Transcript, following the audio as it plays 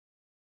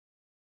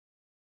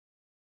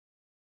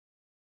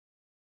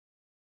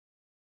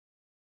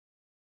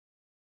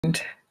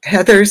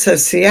Heather's a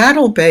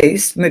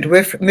Seattle-based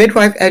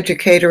midwife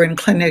educator and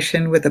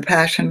clinician with a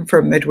passion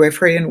for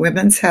midwifery and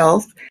women's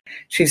health.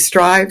 She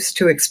strives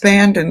to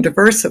expand and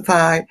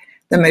diversify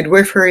the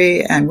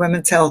midwifery and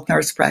women's health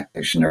nurse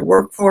practitioner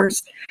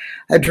workforce,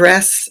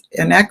 address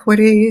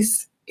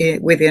inequities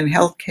within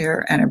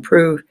healthcare, and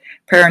improve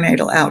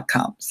perinatal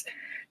outcomes.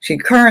 She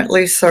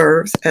currently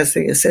serves as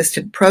the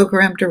Assistant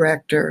Program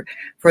Director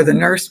for the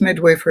Nurse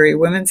Midwifery,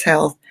 Women's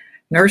Health,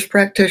 Nurse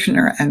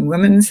Practitioner, and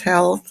Women's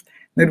Health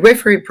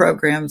Midwifery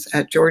programs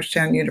at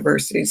Georgetown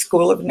University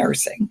School of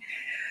Nursing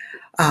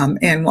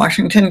in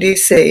Washington,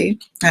 D.C.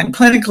 And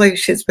clinically,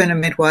 she's been a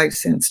midwife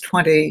since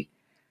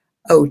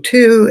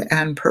 2002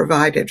 and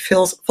provided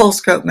full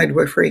scope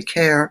midwifery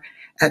care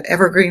at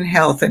Evergreen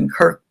Health in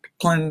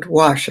Kirkland,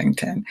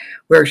 Washington,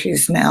 where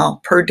she's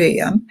now per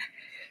diem.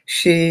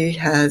 She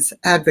has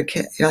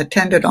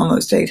attended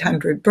almost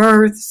 800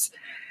 births.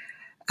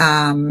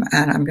 And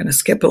I'm going to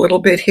skip a little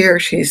bit here.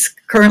 She's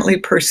currently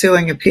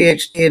pursuing a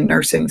PhD in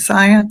nursing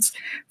science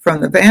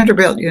from the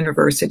Vanderbilt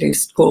University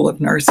School of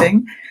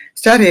Nursing,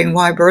 studying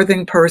why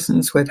birthing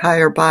persons with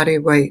higher body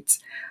weights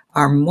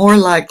are more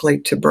likely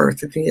to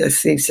birth via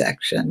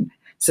C-section,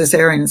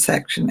 cesarean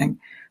sectioning,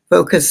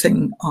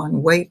 focusing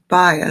on weight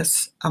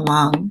bias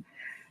among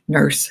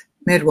nurse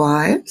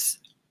midwives.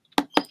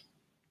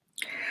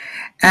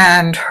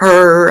 And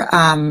her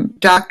on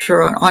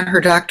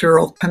her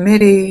doctoral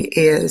committee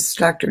is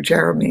Dr.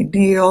 Jeremy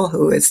Neal,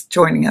 who is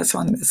joining us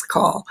on this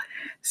call.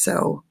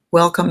 So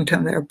welcome to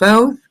them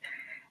both.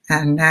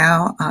 And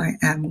now I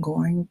am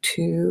going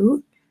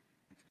to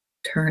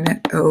turn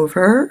it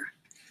over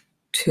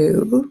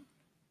to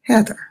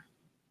Heather.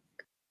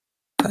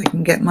 If I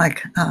can get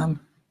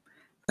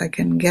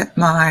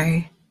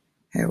my,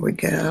 there we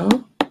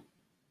go.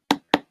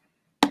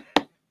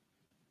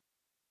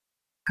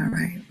 All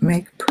right,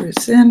 make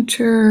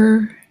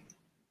presenter.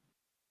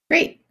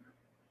 Great.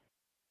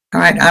 All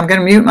right, I'm going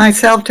to mute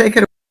myself. Take it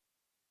away.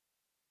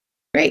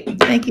 Great.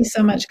 Thank you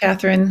so much,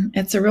 Catherine.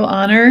 It's a real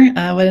honor.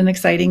 What an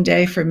exciting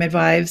day for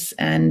midwives.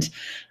 And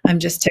I'm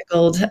just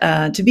tickled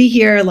to be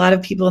here. A lot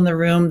of people in the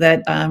room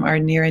that are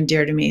near and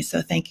dear to me.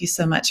 So thank you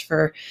so much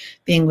for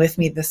being with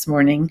me this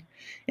morning.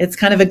 It's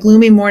kind of a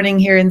gloomy morning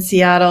here in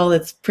Seattle.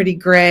 It's pretty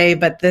gray,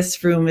 but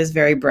this room is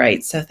very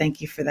bright. So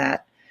thank you for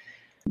that.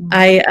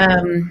 I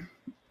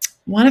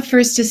want to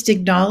first just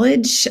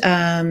acknowledge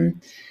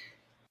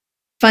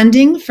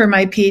funding for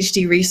my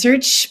PhD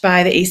research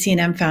by the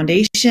ACNM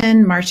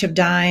Foundation, March of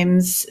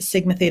Dimes,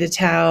 Sigma Theta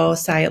Tau,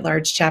 Psi at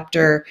Large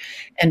Chapter,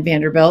 and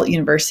Vanderbilt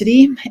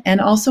University. And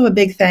also a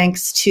big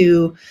thanks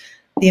to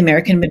the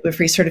American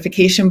Midwifery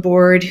Certification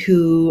Board,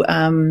 who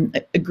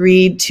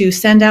agreed to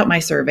send out my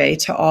survey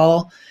to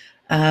all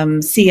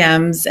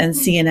CMs and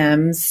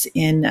CNMs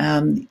in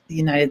the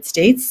United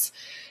States.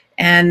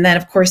 And then,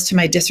 of course, to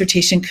my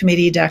dissertation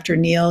committee, Dr.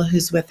 Neal,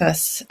 who's with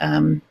us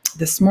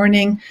this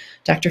morning,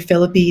 Dr.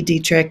 Philippi,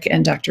 Dietrich,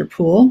 and Dr.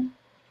 Poole.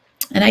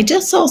 And I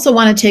just also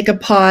want to take a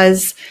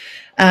pause.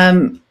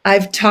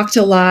 I've talked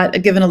a lot,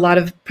 given a lot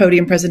of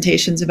podium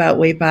presentations about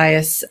weight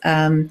bias.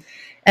 And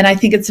I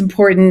think it's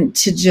important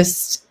to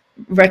just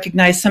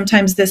recognize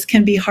sometimes this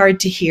can be hard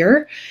to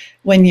hear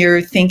when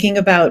you're thinking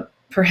about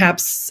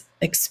perhaps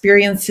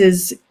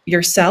experiences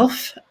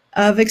yourself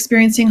of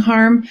experiencing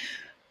harm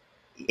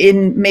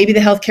in maybe the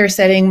healthcare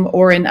setting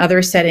or in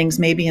other settings,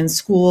 maybe in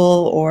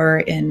school or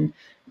in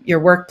your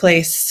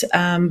workplace,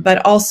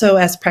 but also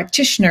as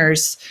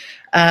practitioners,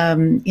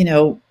 you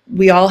know,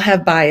 we all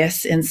have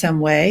bias in some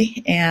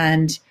way.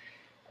 And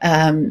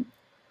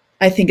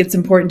I think it's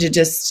important to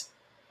just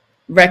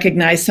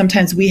recognize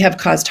sometimes we have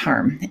caused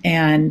harm.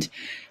 And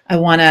I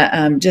want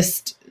to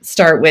just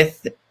start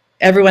with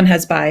everyone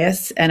has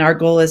bias, and our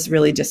goal is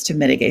really just to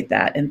mitigate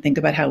that and think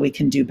about how we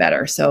can do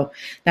better. So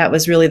that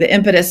was really the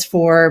impetus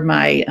for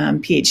my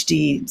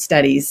PhD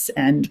studies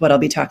and what I'll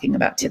be talking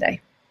about today.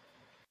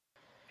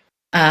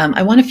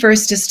 I want to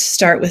first just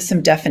start with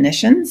some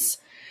definitions.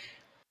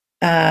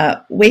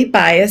 Weight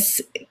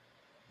bias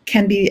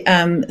can be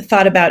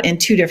thought about in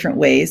two different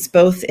ways,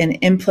 both in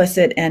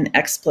implicit and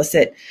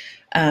explicit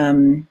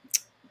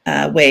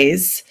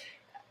ways.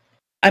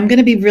 I'm going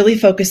to be really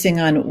focusing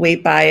on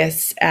weight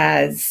bias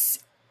as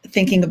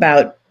thinking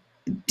about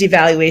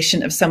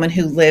devaluation of someone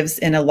who lives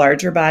in a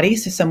larger body,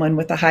 so someone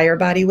with a higher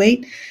body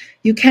weight.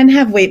 You can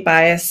have weight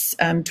bias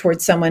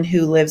towards someone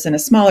who lives in a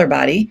smaller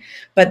body,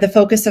 but the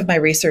focus of my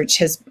research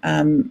has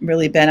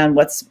really been on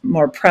what's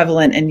more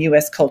prevalent in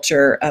U.S.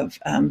 culture of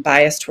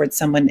bias towards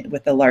someone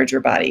with a larger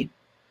body.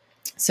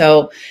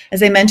 So,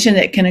 as I mentioned,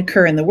 it can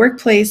occur in the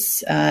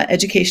workplace,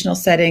 educational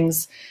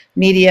settings,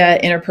 media,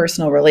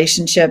 interpersonal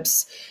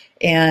relationships,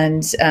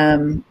 and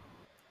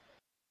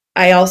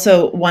I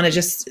also want to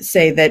just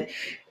say that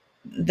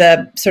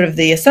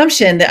the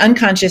assumption, the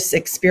unconscious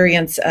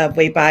experience of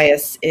weight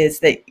bias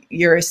is that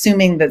you're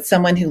assuming that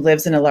someone who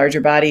lives in a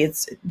larger body,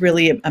 it's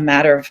really a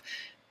matter of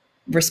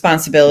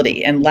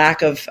responsibility and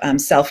lack of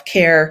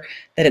self-care,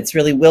 that it's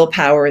really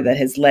willpower that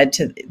has led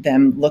to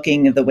them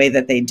looking the way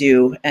that they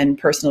do, and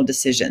personal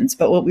decisions.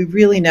 But what we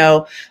really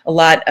know, a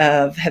lot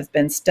of have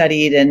been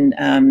studied,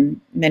 and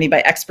many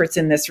by experts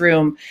in this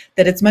room,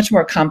 that it's much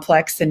more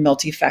complex and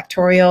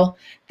multifactorial,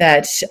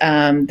 that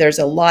there's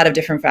a lot of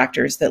different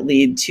factors that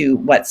lead to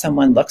what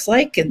someone looks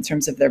like in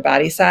terms of their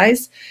body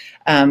size,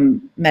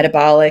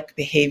 metabolic,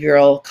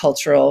 behavioral,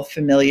 cultural,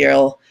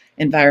 familial,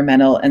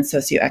 environmental, and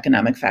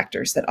socioeconomic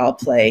factors that all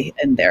play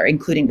in there,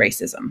 including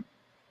racism.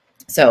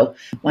 So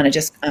I want to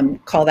just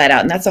call that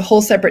out. And that's a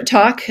whole separate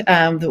talk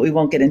that we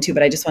won't get into,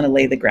 but I just want to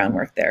lay the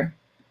groundwork there.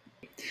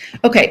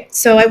 Okay,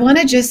 so I want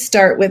to just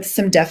start with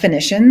some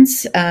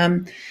definitions.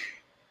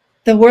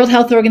 The World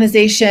Health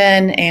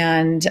Organization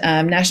and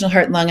National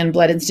Heart, Lung, and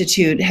Blood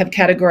Institute have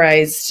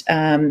categorized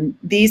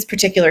these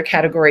particular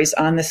categories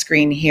on the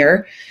screen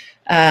here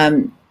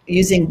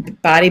using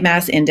body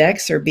mass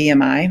index, or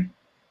BMI.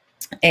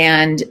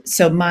 And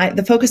so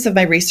the focus of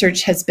my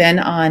research has been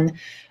on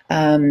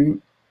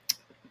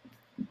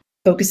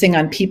focusing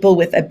on people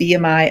with a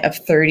BMI of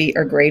 30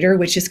 or greater,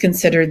 which is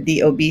considered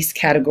the obese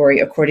category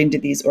according to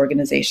these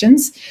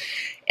organizations.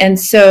 And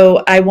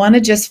so I want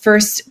to just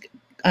first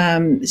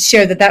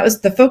share that was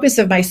the focus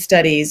of my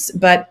studies,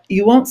 but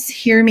you won't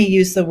hear me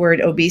use the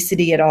word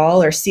obesity at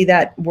all or see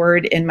that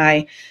word in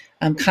my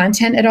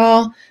content at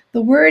all.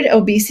 The word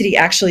obesity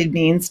actually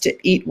means to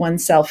eat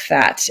oneself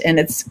fat, and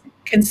it's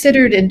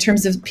considered, in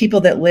terms of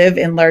people that live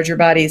in larger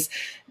bodies,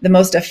 the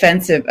most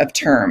offensive of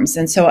terms.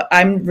 And so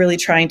I'm really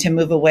trying to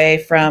move away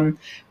from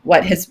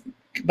what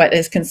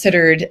is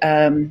considered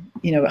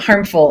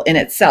harmful in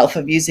itself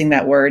of using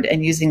that word,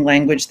 and using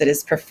language that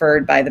is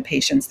preferred by the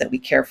patients that we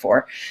care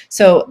for.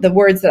 So the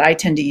words that I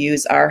tend to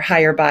use are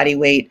higher body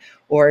weight,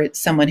 or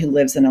someone who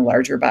lives in a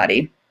larger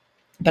body.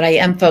 But I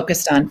am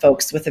focused on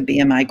folks with a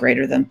BMI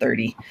greater than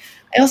 30.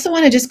 I also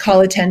want to just call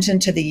attention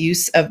to the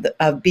use of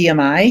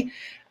BMI.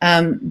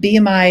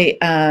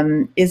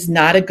 BMI is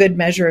not a good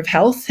measure of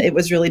health. It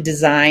was really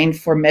designed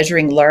for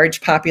measuring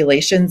large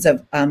populations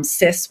of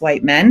cis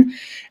white men,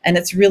 and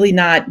it's really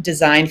not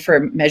designed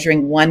for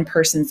measuring one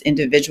person's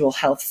individual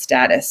health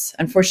status.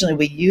 Unfortunately,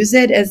 we use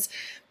it as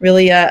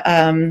really a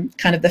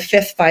kind of the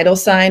fifth vital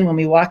sign when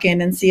we walk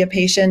in and see a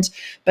patient,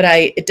 but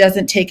it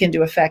doesn't take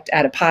into effect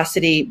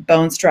adiposity,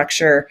 bone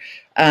structure.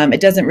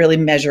 It doesn't really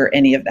measure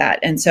any of that.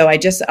 And so I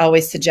just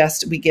always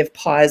suggest we give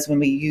pause when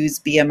we use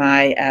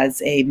BMI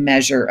as a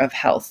measure of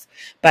health.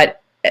 But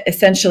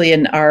essentially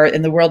in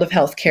the world of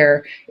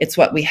healthcare, it's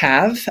what we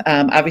have.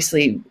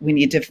 Obviously, we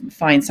need to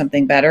find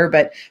something better,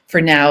 but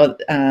for now,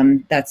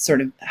 that's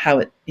sort of how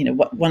it,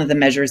 one of the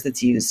measures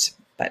that's used.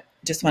 But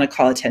just want to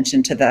call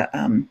attention to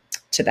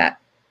that.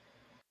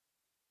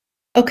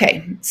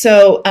 Okay,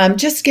 so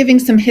just giving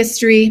some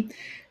history.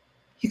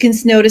 You can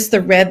notice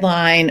the red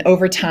line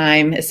over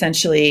time.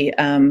 Essentially,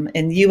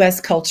 in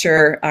U.S.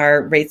 culture,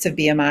 our rates of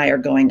BMI are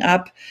going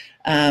up.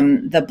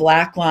 The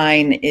black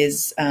line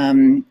is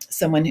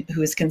someone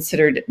who is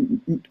considered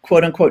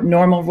quote unquote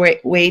normal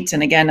weight.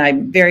 And again,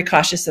 I'm very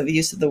cautious of the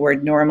use of the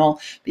word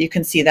normal, but you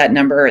can see that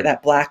number,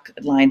 that black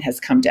line has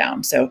come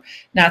down. So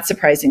not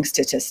surprising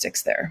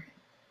statistics there.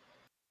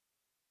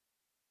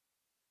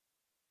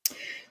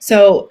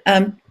 So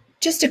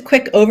just a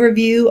quick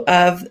overview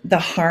of the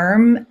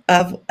harm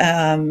of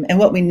and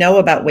what we know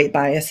about weight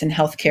bias in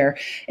healthcare.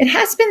 It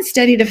has been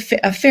studied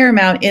a fair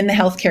amount in the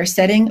healthcare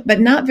setting,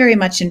 but not very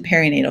much in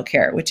perinatal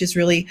care, which is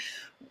really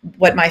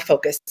what my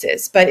focus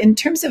is. But in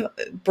terms of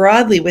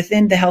broadly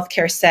within the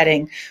healthcare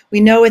setting, we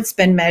know it's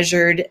been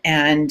measured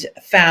and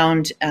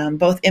found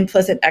both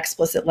implicit,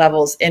 explicit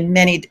levels in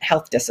many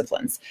health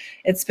disciplines.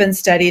 It's been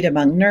studied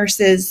among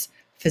nurses,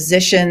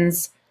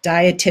 physicians,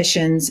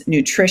 dietitians,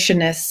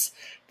 nutritionists,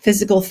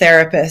 physical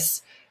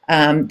therapists.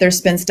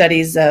 There's been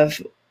studies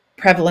of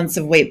prevalence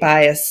of weight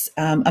bias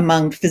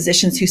among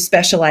physicians who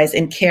specialize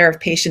in care of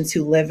patients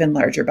who live in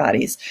larger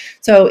bodies.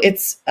 So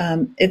it's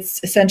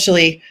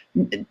essentially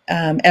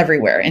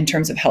everywhere in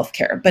terms of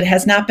healthcare, but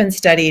has not been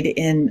studied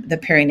in the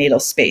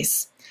perinatal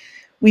space.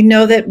 We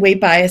know that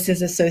weight bias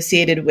is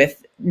associated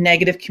with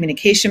negative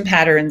communication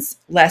patterns,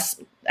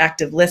 less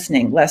active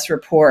listening, less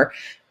rapport.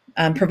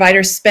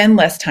 Providers spend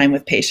less time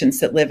with patients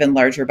that live in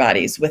larger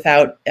bodies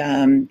without,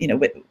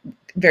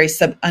 very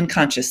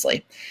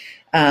unconsciously.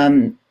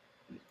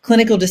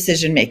 Clinical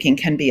decision making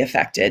can be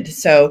affected.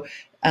 So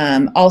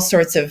all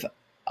sorts of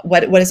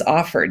what is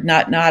offered,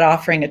 not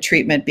offering a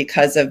treatment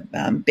because of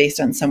based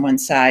on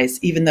someone's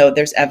size, even though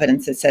there's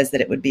evidence that says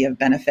that it would be of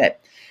benefit.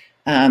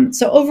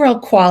 So overall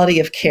quality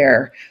of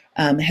care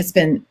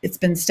it's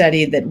been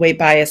studied that weight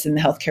bias in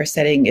the healthcare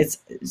setting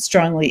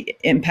strongly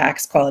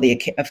impacts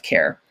quality of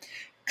care.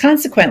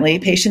 Consequently,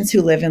 patients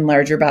who live in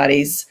larger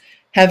bodies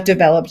have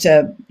developed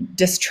a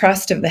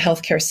distrust of the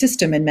healthcare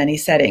system in many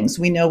settings.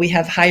 We know we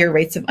have higher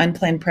rates of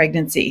unplanned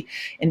pregnancy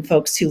in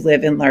folks who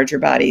live in larger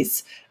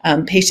bodies.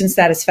 Patient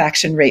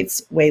satisfaction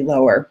rates way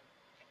lower.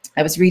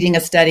 I was reading a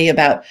study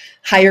about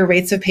higher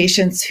rates of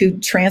patients who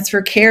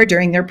transfer care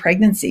during their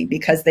pregnancy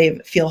because they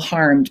feel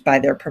harmed by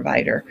their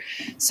provider.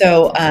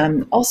 So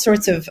all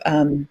sorts of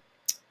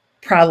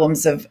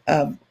problems of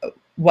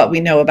what we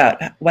know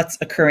about what's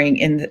occurring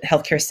in the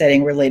healthcare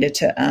setting related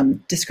to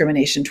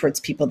discrimination towards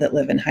people that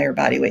live in higher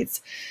body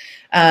weights.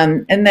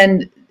 And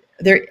then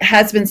there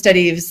has been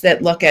studies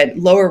that look at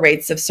lower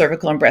rates of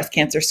cervical and breast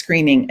cancer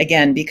screening,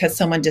 again, because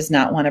someone does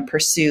not want to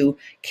pursue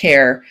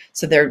care.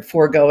 So they're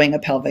foregoing a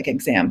pelvic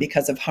exam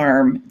because of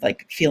harm,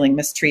 like feeling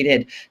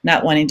mistreated,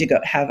 not wanting to go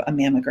have a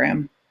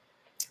mammogram.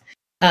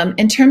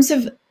 In terms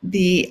of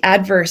the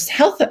adverse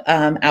health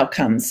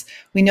outcomes,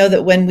 we know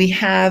that when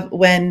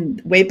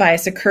weight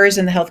bias occurs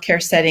in the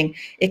healthcare setting,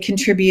 it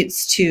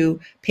contributes to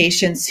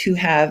patients who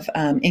have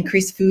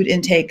increased food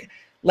intake,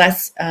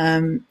 less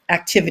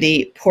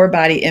activity, poor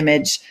body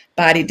image,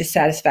 body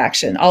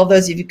dissatisfaction. All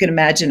those, if you can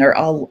imagine, are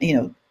all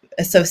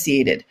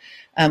associated.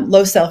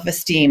 Low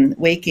self-esteem,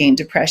 weight gain,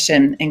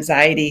 depression,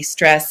 anxiety,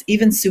 stress,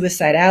 even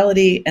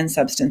suicidality and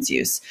substance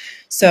use.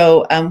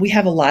 So we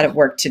have a lot of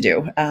work to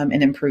do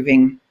in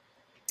improving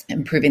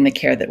the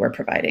care that we're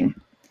providing.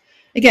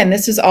 Again,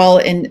 this is all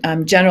in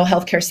general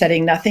healthcare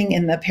setting, nothing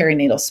in the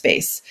perinatal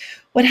space.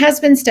 What has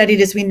been studied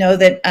is we know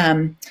that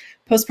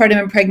postpartum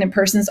and pregnant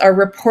persons are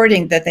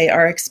reporting that they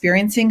are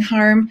experiencing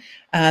harm.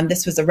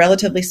 This was a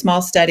relatively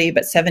small study,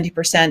 but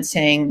 70%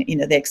 saying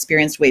they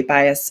experienced weight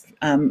bias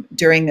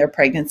during their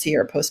pregnancy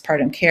or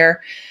postpartum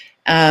care.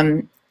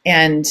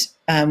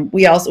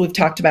 We've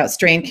talked about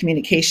strained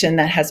communication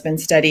that has been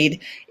studied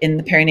in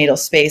the perinatal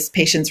space,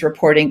 patients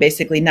reporting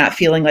basically not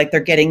feeling like they're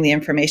getting the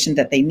information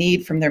that they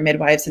need from their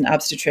midwives and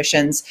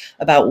obstetricians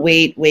about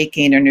weight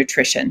gain, or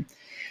nutrition.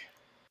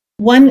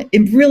 One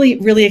really,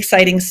 really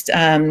exciting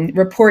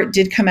report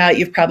did come out.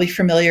 You're probably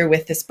familiar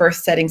with this Birth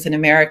Settings in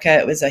America.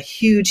 It was a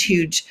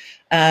huge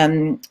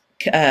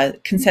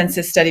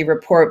consensus study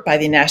report by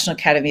the National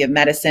Academy of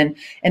Medicine.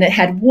 And it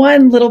had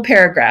one little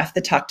paragraph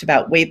that talked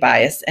about weight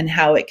bias and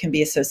how it can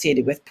be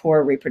associated with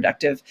poor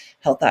reproductive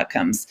health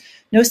outcomes.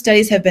 No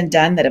studies have been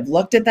done that have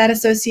looked at that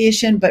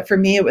association, but for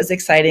me, it was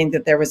exciting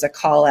that there was a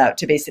call out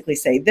to basically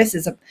say,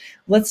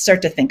 let's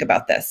start to think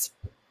about this.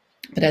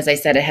 But as I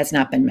said, it has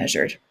not been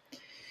measured.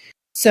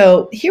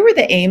 So here were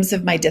the aims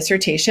of my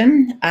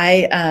dissertation.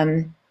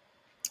 I'm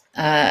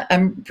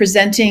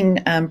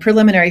presenting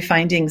preliminary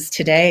findings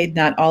today,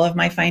 not all of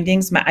my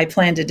findings. I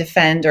plan to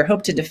defend or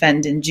hope to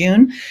defend in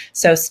June.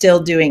 So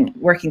still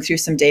working through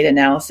some data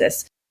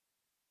analysis.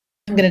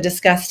 What I'm going to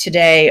discuss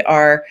today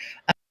are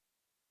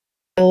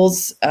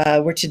goals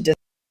were to discuss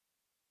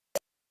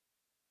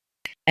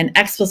an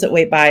explicit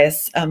weight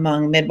bias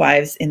among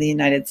midwives in the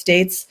United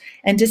States,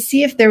 and to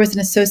see if there was an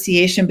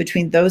association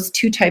between those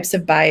two types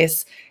of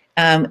bias,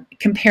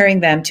 comparing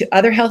them to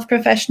other health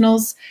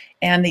professionals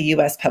and the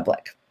U.S.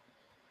 public.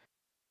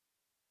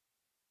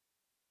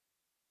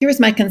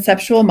 Here's my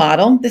conceptual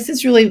model. This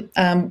is really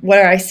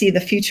where I see the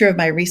future of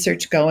my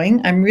research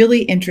going. I'm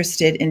really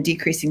interested in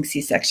decreasing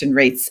C-section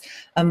rates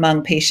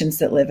among patients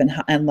that live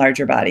in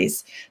larger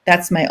bodies.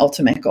 That's my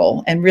ultimate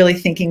goal. And really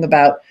thinking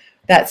about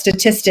that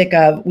statistic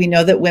of, we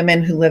know that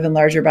women who live in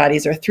larger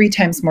bodies are 3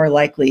 times more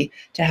likely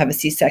to have a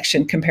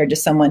C-section compared to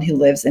someone who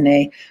lives in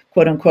a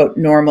quote unquote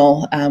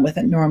normal, with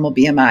a normal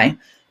BMI.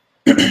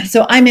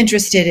 So I'm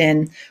interested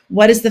in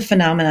what is the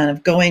phenomenon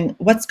of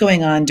what's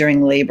going on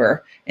during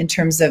labor in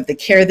terms of the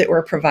care that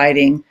we're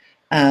providing,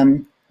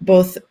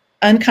 both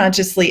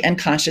unconsciously and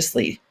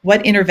consciously.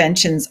 What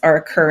interventions are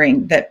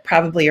occurring that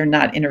probably are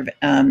not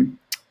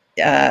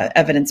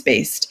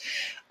evidence-based?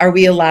 Are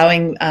we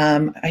allowing,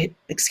 I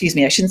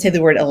shouldn't say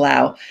the word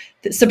allow,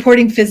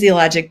 supporting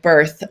physiologic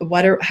birth?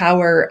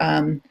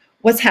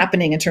 What's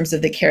happening in terms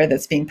of the care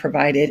that's being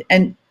provided?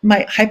 And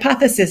my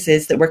hypothesis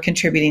is that we're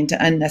contributing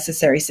to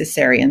unnecessary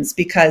cesareans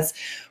because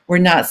we're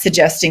not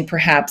suggesting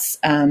perhaps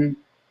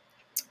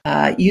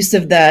use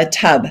of the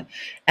tub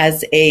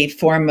as a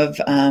form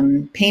of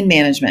pain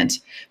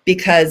management,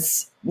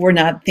 because we're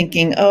not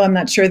thinking, oh, I'm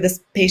not sure this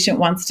patient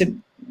wants to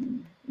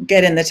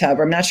get in the tub,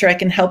 or I'm not sure I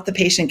can help the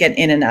patient get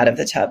in and out of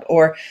the tub,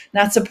 or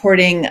not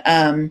supporting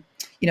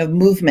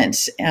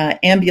movement,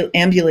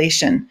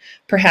 ambulation,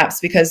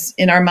 perhaps because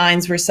in our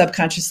minds we're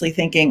subconsciously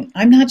thinking,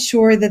 I'm not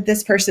sure that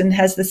this person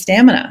has the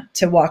stamina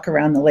to walk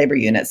around the labor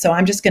unit, so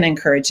I'm just going to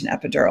encourage an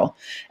epidural.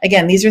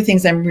 Again, these are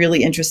things I'm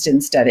really interested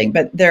in studying,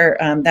 but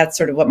that's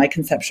sort of what my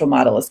conceptual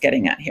model is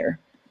getting at here.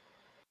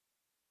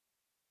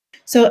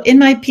 So in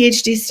my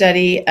PhD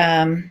study,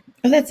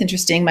 oh, that's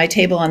interesting. My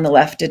table on the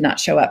left did not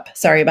show up.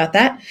 Sorry about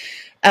that.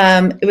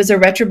 It was a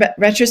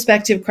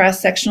retrospective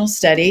cross-sectional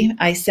study.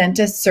 I sent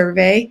a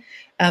survey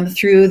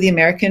through the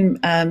American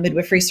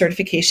Midwifery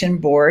Certification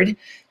Board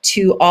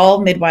to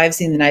all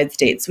midwives in the United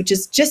States, which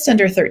is just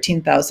under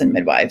 13,000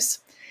 midwives.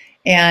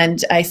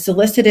 And I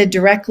solicited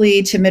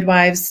directly to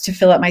midwives to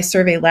fill out my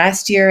survey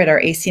last year at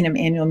our ACNM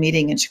annual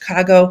meeting in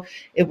Chicago.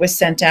 It was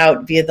sent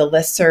out via the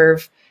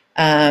listserv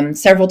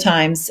several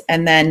times.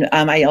 And then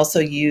I also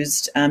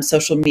used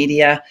social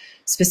media,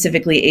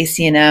 specifically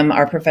ACNM,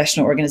 our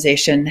professional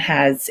organization,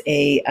 has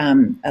a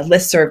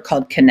listserv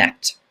called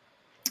Connect.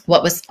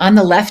 What was on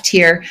the left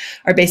here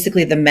are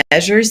basically the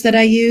measures that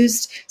I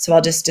used. So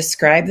I'll just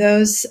describe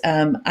those.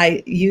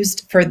 I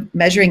used, for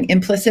measuring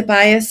implicit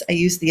bias, I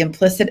used the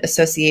implicit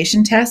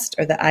association test,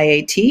 or the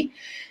IAT.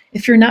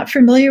 If you're not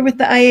familiar with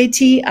the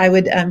IAT, I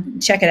would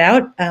check it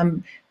out.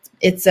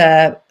 It's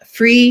a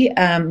free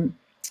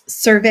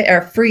survey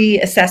or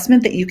free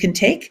assessment that you can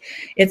take.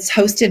 It's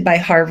hosted by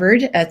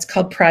Harvard. It's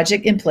called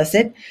Project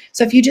Implicit.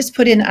 So if you just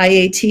put in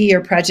IAT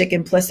or Project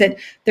Implicit,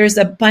 there's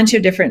a bunch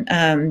of different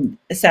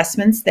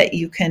assessments that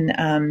you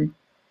can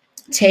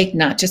take,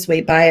 not just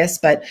weight bias,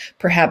 but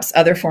perhaps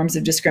other forms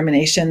of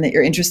discrimination that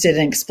you're interested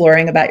in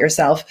exploring about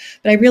yourself.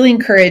 But I really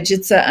encourage,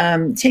 it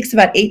takes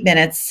about 8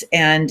 minutes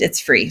and it's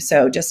free.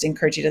 So just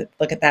encourage you to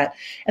look at that.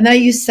 And then I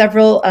use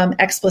several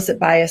explicit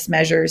bias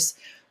measures.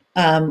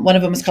 One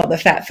of them was called the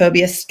Fat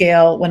Phobia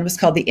Scale. One was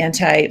called the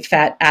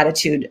Anti-Fat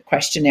Attitude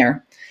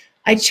Questionnaire.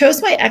 I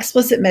chose my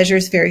explicit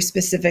measures very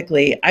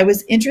specifically. I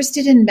was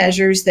interested in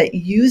measures that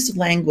used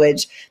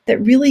language that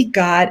really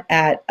got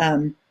at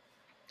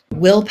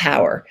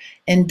willpower,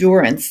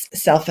 endurance,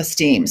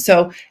 self-esteem.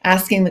 So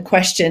asking the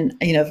question,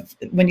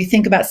 when you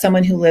think about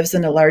someone who lives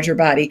in a larger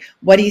body,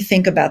 what do you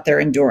think about their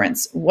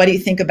endurance? What do you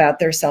think about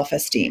their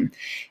self-esteem?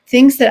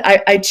 Things that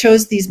I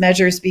chose these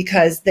measures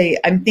because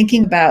I'm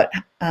thinking about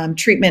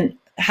treatment,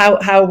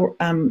 how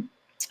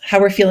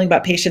we're feeling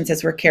about patients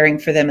as we're caring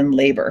for them in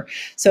labor.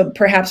 So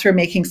perhaps we're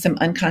making some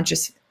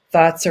unconscious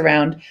thoughts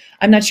around,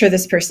 I'm not sure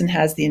this person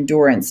has the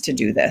endurance to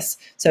do this.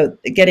 So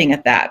getting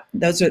at that,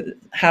 those are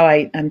how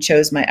I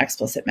chose my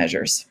explicit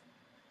measures.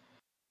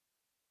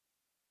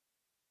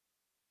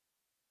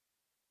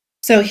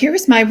 So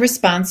here's my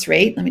response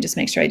rate. Let me just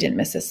make sure I didn't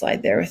miss a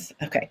slide there.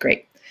 Okay,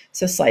 great.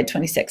 So slide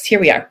 26, here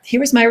we are. Here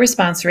was my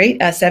response rate,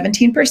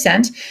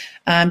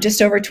 17%.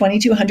 Just over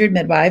 2,200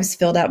 midwives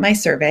filled out my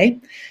survey.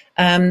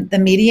 The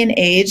median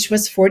age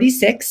was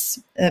 46,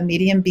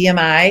 median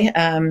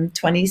BMI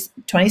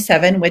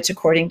 27, which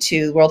according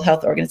to World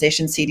Health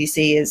Organization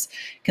CDC is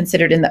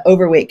considered in the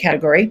overweight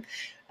category.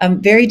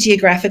 Very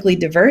geographically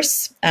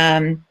diverse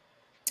and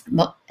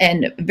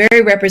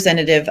very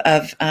representative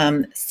of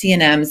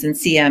CNMs and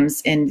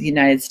CMs in the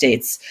United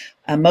States.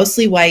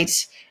 Mostly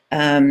white,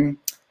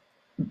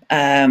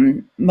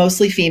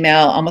 mostly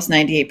female, almost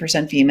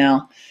 98%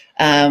 female.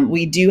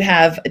 We do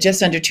have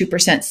just under 2%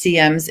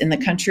 CMs in the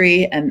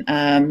country, and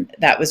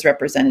that was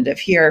representative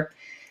here.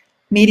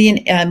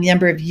 Median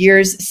number of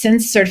years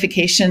since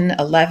certification,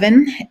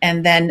 11.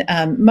 And then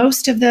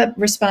most of the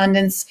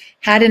respondents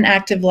had an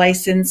active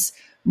license.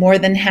 More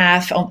than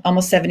half,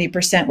 almost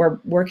 70%, were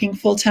working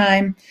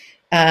full-time.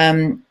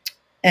 And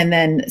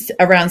then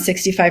around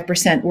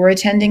 65% were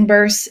attending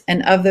births.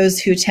 And of those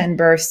who attend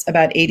births,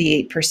 about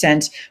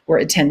 88% were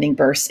attending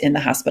births in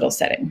the hospital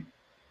setting.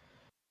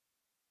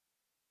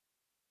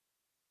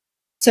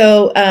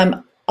 So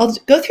I'll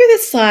go through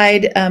this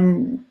slide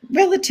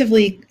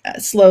relatively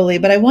slowly,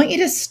 but I want you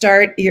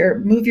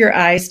to move your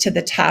eyes to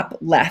the top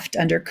left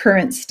under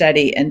current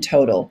study and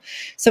total.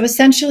 So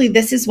essentially,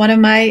 this is one of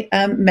my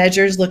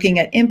measures looking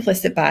at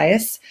implicit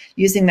bias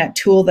using that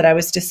tool that I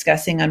was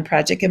discussing on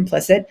Project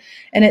Implicit.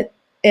 And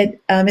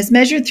it is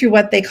measured through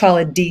what they call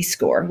a D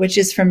score, which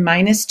is from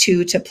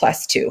 -2 to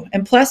 +2.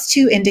 And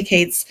 +2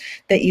 indicates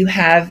that you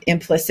have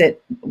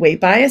implicit weight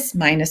bias.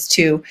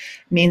 -2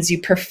 means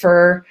you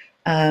prefer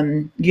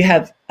you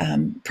have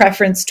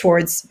preference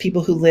towards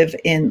people who live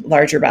in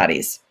larger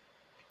bodies.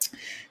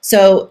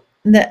 So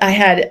I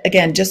had,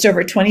 again, just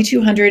over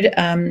 2,200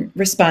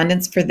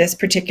 respondents for this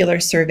particular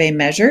survey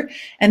measure,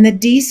 and the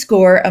D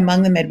score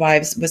among the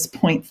midwives was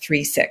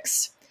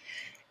 0.36.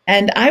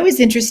 And I was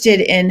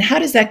interested in how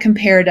does that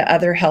compare to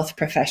other health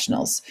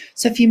professionals?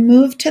 So if you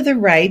move to the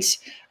right,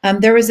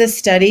 there was a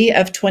study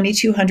of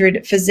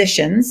 2,200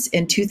 physicians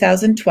in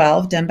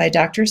 2012 done by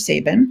Dr.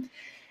 Sabin.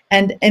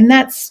 And in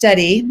that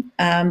study,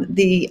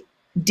 the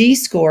D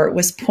score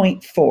was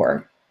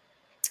 0.4.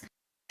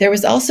 There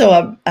was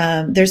also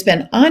there's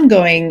been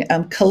ongoing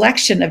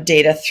collection of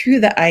data through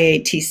the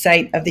IAT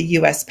site of the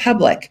US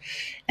public.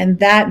 And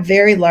that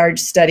very large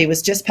study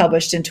was just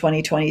published in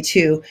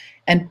 2022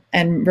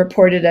 and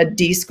reported a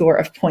D score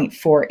of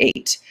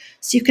 0.48.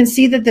 So you can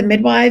see that the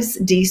midwives'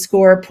 D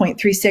score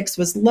 0.36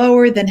 was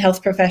lower than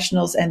health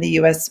professionals and the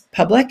US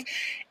public.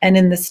 And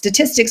in the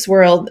statistics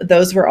world,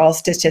 those were all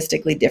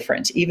statistically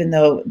different. Even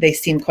though they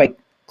seem quite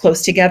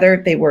close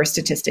together, they were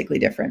statistically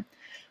different.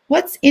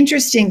 What's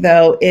interesting,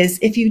 though, is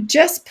if you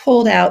just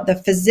pulled out the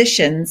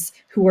physicians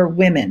who were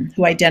women,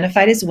 who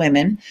identified as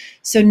women.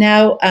 So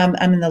now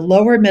I'm in the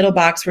lower middle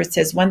box where it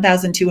says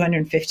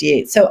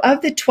 1,258. So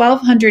of the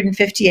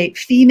 1,258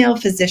 female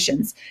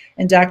physicians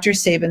in Dr.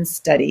 Sabin's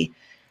study,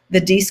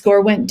 the D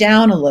score went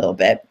down a little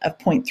bit of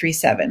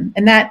 0.37.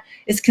 And that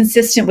is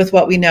consistent with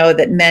what we know,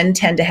 that men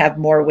tend to have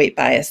more weight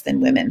bias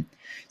than women.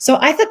 So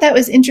I thought that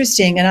was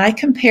interesting. And I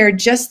compared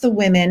just the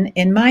women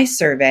in my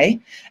survey.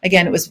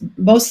 Again, it was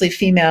mostly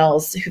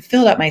females who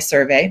filled out my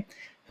survey,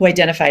 who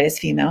identified as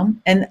female.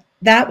 And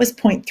that was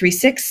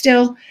 0.36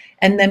 still,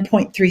 and then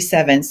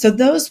 0.37. So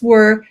those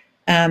were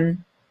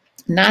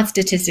not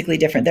statistically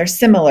different. They're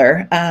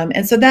similar,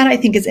 and so that I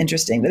think is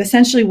interesting. But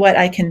essentially,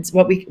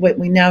 what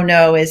we now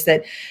know is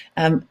that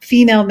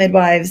female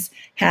midwives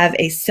have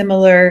a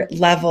similar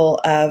level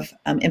of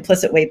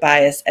implicit weight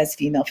bias as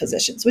female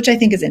physicians, which I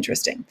think is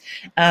interesting.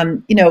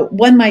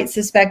 One might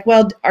suspect,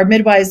 well, our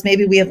midwives,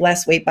 maybe we have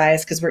less weight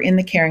bias because we're in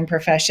the caring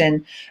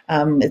profession.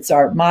 It's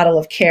our model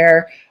of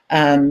care.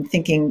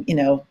 Thinking,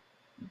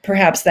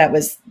 perhaps that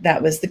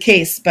was the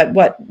case, but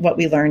what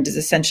we learned is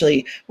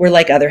essentially we're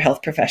like other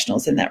health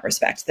professionals in that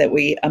respect, that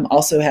we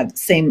also have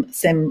same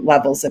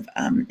levels of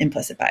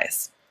implicit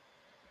bias.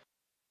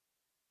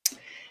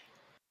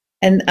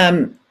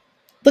 And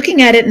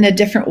looking at it in a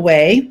different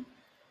way,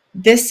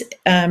 this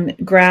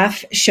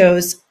graph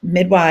shows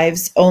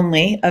midwives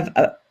only of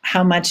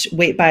how much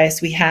weight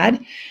bias we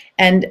had.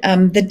 And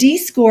the D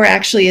score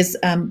actually is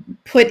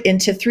put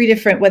into 3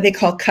 different, what they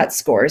call cut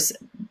scores,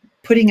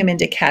 putting them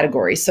into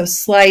categories. So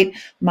slight,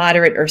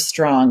 moderate, or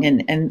strong.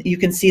 And you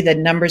can see the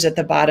numbers at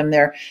the bottom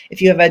there.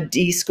 If you have a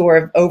D score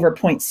of over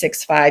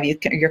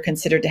 0.65, you're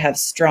considered to have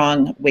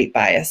strong weight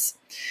bias.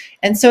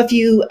 And so if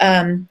you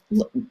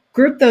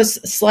group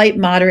those slight,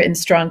 moderate, and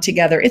strong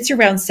together, it's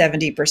around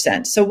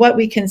 70%. So what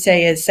we can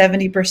say is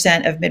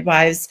 70% of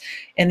midwives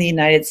in the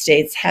United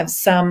States have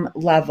some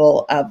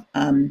level of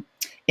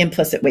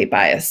implicit weight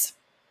bias.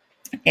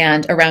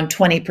 And around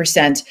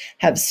 20%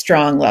 have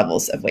strong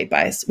levels of weight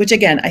bias, which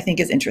again, I think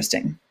is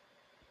interesting.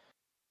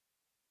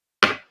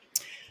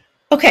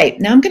 Okay,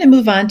 now I'm going to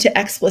move on to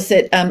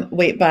explicit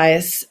weight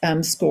bias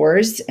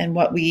scores and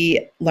what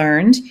we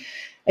learned.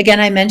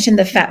 Again, I mentioned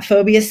the fat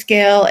phobia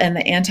scale and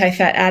the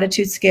anti-fat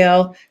attitude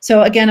scale.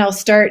 So again, I'll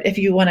start, if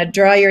you want to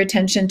draw your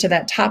attention to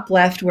that top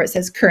left where it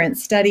says current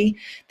study.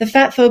 The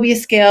fat phobia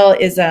scale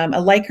is a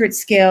Likert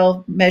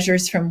scale,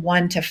 measures from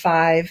 1 to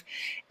 5.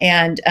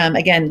 And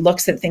again,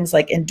 looks at things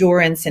like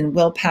endurance and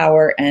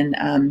willpower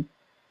and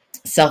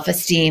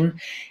self-esteem.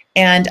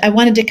 And I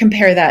wanted to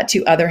compare that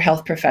to other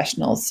health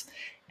professionals.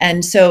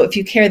 And so if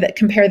you compare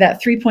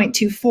that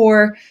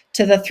 3.24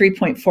 to the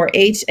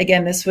 3.48,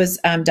 again, this was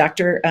not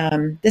Dr.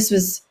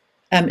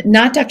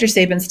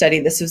 Saban's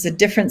study. This was a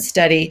different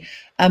study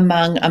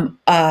among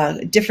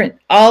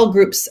all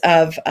groups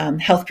of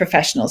health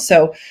professionals.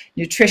 So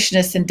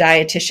nutritionists and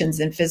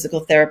dietitians and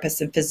physical therapists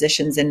and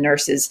physicians and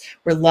nurses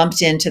were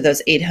lumped into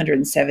those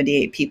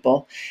 878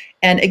 people.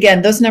 And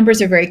again, those numbers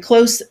are very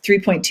close,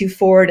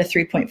 3.24 to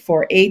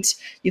 3.48.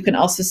 You can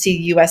also see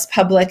US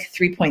public,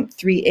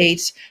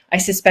 3.38. I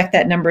suspect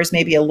that number is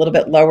maybe a little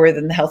bit lower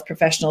than the health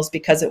professionals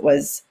because it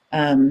was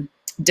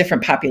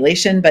different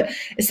population, but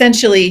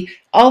essentially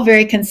all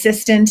very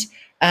consistent,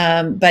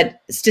 but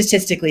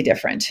statistically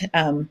different.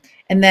 And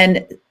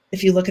then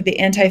if you look at the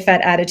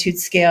anti-fat attitude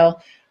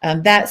scale,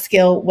 that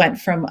scale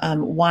went from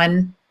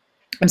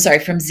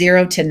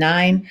 0 to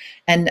 9,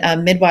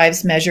 and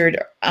midwives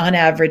measured on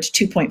average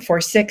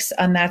 2.46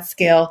 on that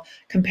scale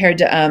compared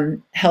to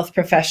health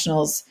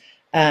professionals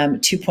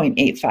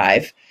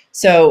 2.85.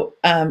 So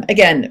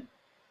again,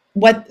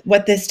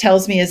 what this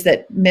tells me is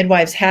that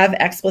midwives have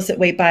explicit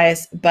weight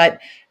bias, but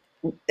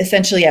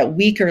essentially at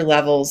weaker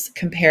levels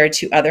compared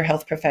to other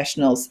health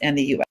professionals and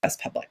the US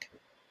public.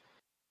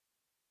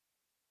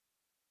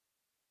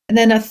 And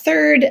then a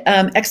third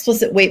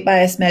explicit weight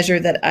bias measure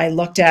that I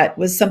looked at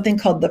was something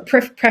called the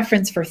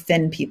preference for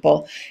thin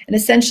people, and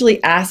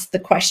essentially asked the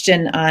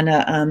question on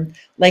a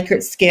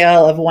Likert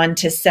scale of 1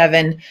 to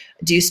 7,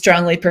 do you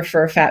strongly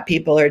prefer fat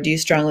people or do you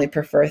strongly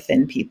prefer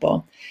thin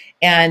people?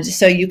 And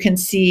so you can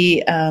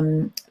see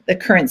the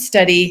current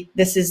study.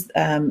 This is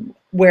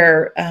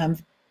where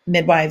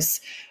midwives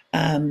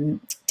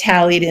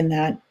tallied in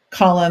that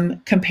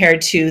column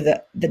compared to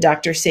the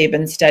Dr.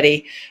 Saban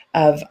study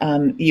of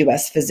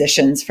US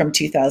physicians from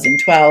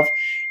 2012.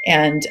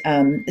 And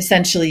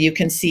essentially you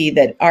can see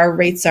that our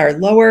rates are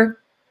lower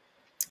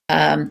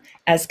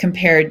as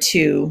compared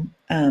to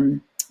the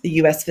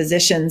US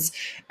physicians.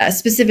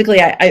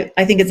 Specifically,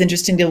 I think it's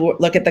interesting to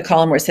look at the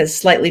column where it says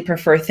slightly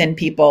prefer thin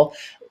people.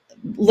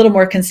 A little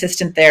more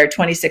consistent there,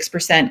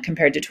 26%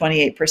 compared to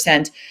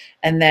 28%.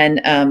 And then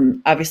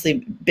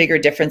obviously bigger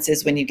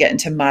differences when you get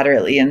into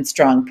moderately and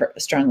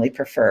strongly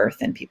prefer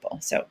thin people.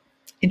 So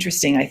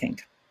interesting, I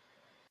think.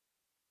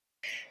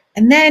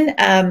 And then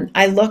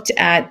I looked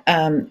at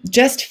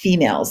just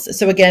females.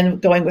 So again,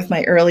 going with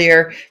my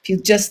earlier, if you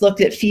just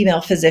looked at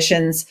female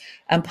physicians,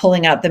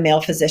 pulling out the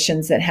male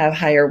physicians that have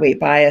higher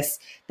weight bias,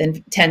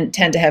 then tend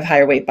to have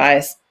higher weight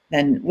bias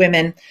than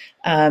women.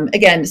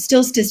 Again,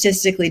 still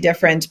statistically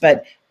different,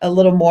 but a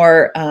little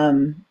more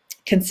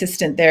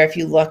consistent there. If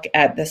you look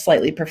at the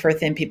slightly prefer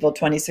thin people,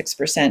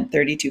 26%,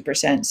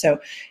 32%. So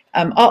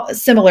all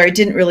similar. It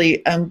didn't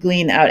really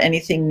glean out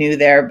anything new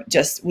there.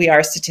 Just we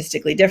are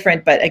statistically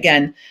different, but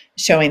again,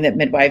 showing that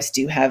midwives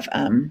do have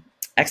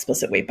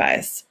explicit weight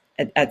bias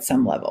at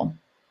some level.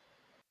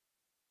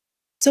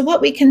 So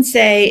what we can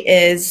say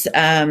is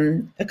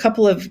a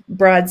couple of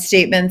broad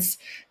statements.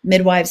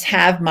 Midwives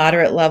have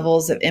moderate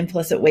levels of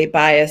implicit weight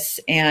bias,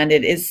 and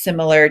it is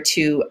similar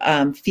to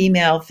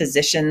female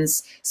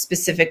physicians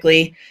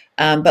specifically.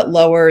 but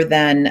lower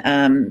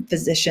than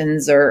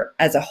physicians or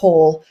as a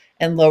whole,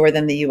 and lower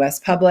than the US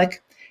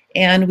public.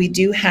 And we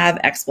do have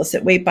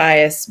explicit weight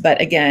bias, but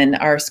again,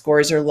 our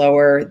scores are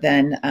lower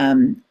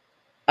than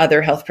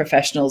other health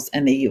professionals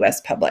and the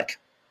US public.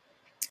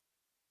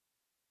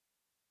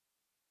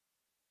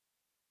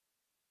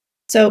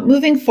 So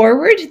moving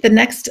forward, the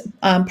next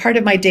part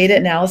of my data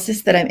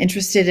analysis that I'm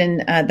interested in,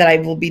 that I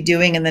will be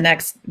doing in the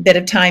next bit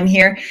of time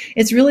here,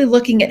 is really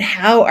looking at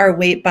how our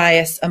weight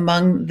bias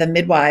among the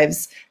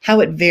midwives, how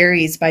it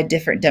varies by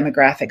different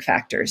demographic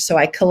factors. So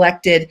I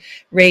collected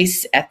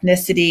race,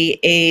 ethnicity,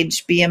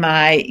 age,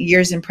 BMI,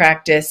 years in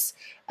practice,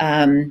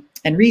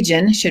 and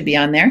region should be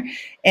on there.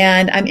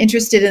 And I'm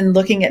interested in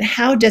looking at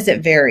how does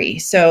it vary.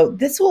 So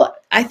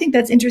I think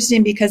that's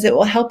interesting because it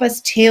will help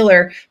us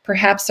tailor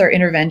perhaps our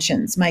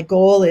interventions. My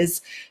goal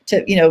is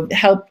to,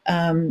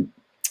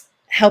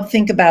 help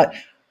think about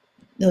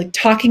like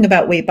talking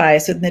about weight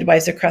bias with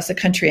midwives across the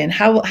country, and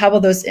how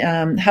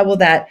will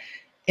that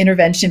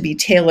intervention be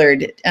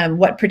tailored?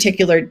 What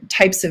particular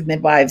types of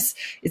midwives?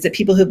 Is it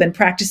people who've been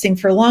practicing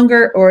for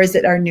longer, or is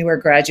it our newer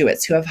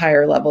graduates who have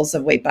higher levels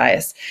of weight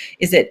bias?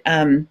 Is it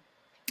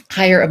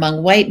higher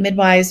among white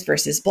midwives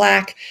versus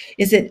Black?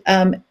 Is it,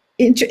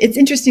 it's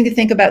interesting to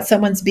think about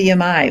someone's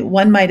BMI.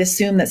 One might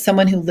assume that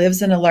someone who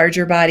lives in a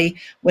larger body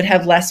would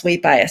have less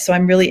weight bias. So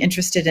I'm really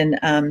interested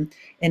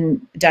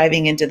in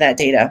diving into that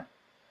data.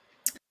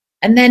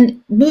 And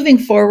then moving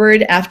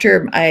forward,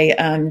 after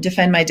I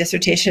defend my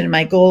dissertation,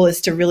 my goal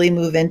is to really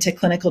move into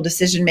clinical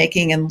decision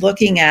making and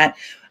looking at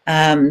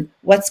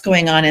what's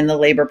going on in the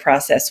labor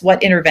process,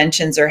 what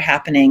interventions are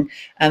happening,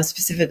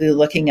 specifically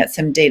looking at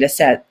a data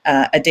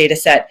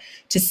set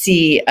to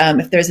see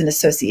if there's an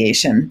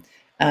association,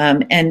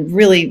 and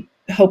really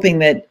hoping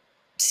that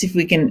see if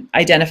we can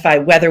identify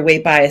whether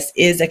weight bias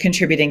is a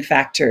contributing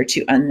factor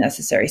to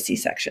unnecessary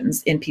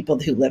C-sections in people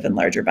who live in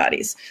larger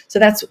bodies. So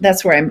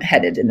that's where I'm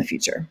headed in the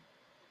future.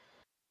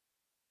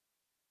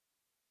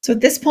 So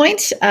at this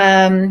point,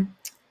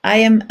 I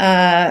am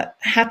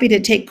happy to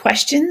take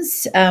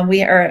questions.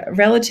 We are a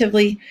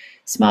relatively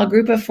small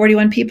group of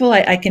 41 people.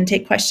 I can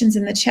take questions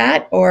in the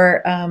chat,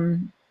 or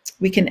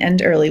we can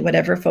end early,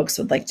 whatever folks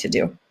would like to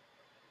do.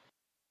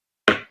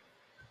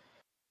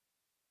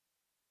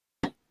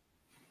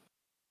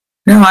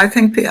 No, I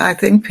think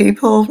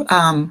people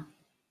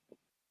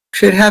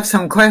should have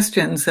some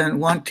questions and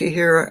want to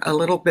hear a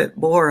little bit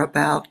more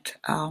about.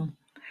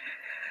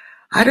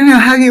 I don't know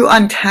how you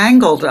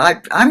untangled.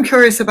 I'm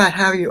curious about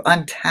how you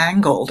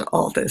untangled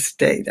all this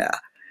data.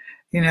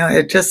 You know,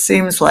 it just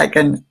seems like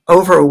an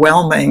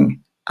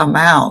overwhelming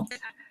amount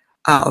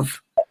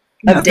of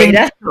data,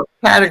 things to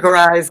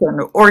categorize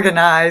and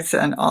organize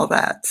and all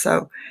that.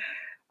 So,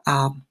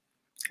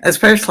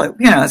 especially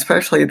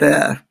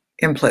the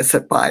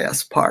implicit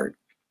bias part.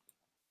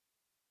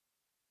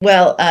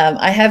 Well,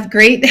 I have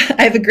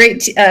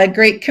a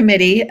great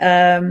committee.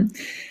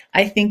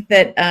 I think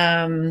that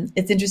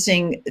it's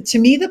interesting to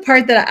me. The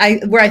part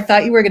that where I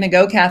thought you were going to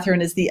go,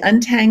 Catherine, is the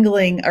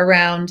untangling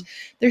around.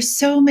 There's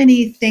so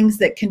many things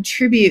that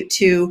contribute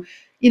to,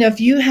 if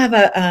you have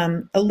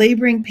a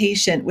laboring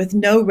patient with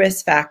no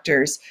risk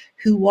factors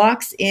who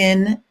walks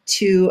in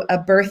to a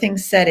birthing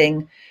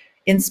setting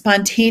in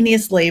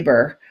spontaneous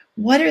labor,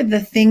 what are the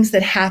things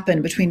that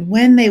happen between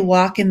when they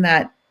walk in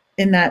that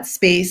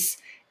space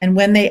and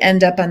when they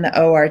end up on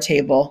the OR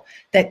table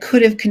that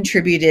could have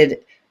contributed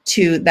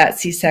to that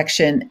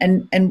C-section,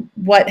 and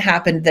what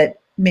happened that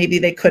maybe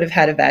they could have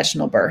had a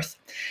vaginal birth?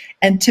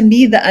 And to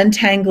me, the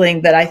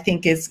untangling that I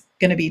think is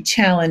going to be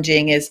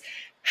challenging is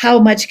how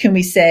much can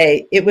we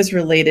say it was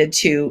related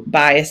to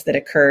bias that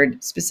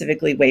occurred,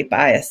 specifically weight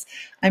bias.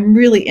 I'm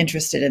really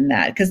interested in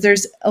that because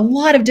there's a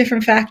lot of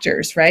different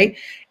factors, right?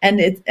 And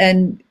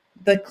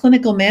the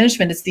clinical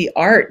management is the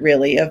art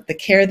really of the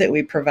care that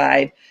we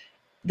provide,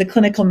 the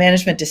clinical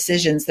management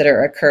decisions that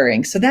are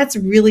occurring. So that's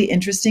really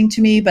interesting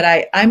to me,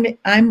 but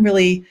I'm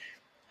really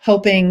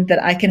hoping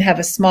that I can have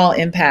a small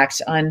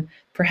impact on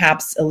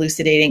perhaps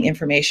elucidating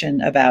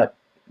information about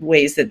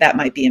ways that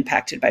might be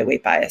impacted by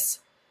weight bias.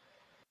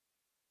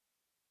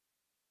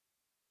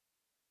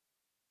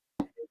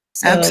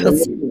 So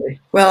absolutely.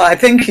 Well, I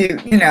think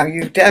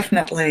you've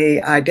definitely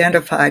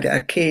identified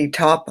a key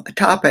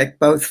topic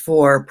both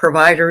for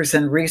providers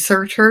and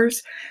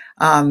researchers.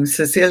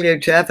 Cecilia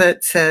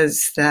Jevitt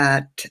says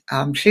that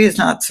she is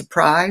not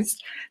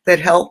surprised that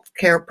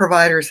healthcare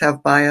providers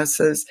have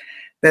biases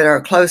that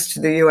are close to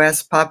the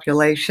U.S.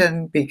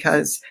 population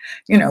because,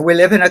 we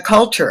live in a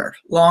culture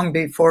long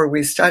before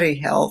we study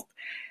health.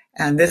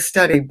 And this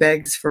study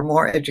begs for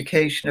more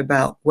education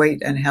about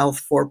weight and health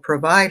for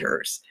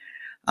providers.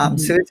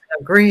 Susan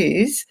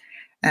agrees.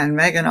 And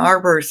Megan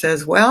Arbor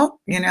says, well,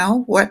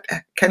 what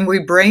can we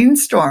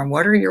brainstorm?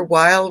 What are your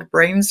wild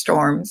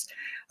brainstorms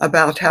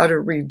about how to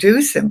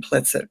reduce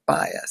implicit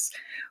bias?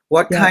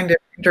 What kind of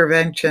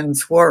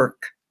interventions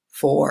work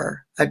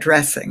for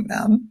addressing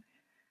them?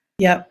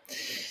 Yep.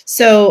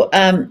 So,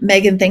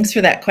 Megan, thanks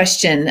for that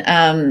question.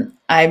 I'm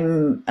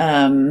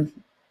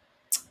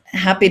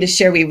happy to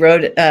share. We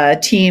wrote a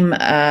team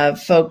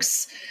of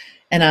folks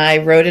and I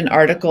wrote an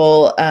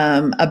article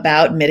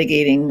about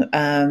mitigating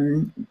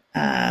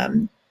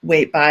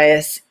weight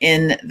bias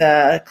in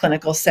the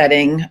clinical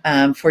setting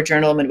for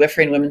Journal of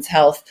Midwifery and Women's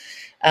Health.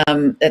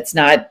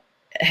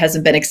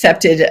 Hasn't been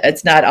accepted.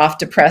 It's not off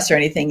to press or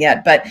anything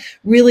yet, but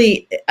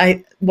really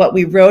what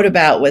we wrote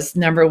about was,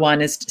 number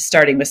one, is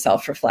starting with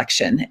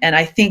self-reflection. And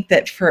I think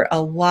that for a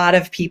lot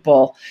of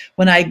people,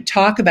 when I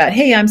talk about,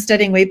 hey, I'm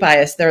studying weight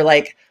bias, they're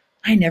like,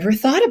 I never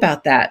thought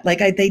about that. Like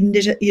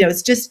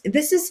it's just,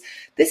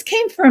 this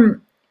came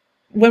from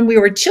when we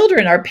were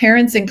children. Our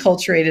parents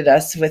enculturated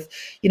us with,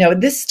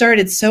 this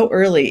started so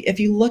early. If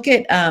you look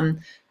at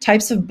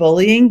types of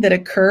bullying that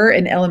occur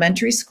in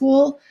elementary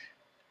school,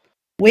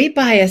 weight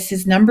bias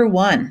is number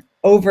one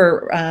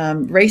over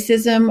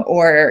racism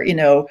or,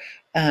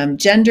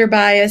 gender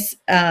bias.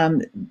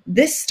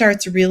 This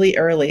starts really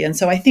early. And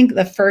so I think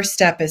the first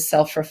step is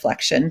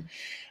self-reflection.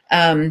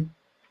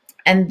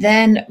 And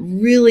then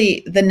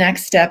really the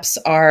next steps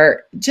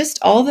are just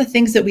all the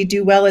things that we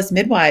do well as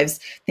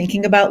midwives,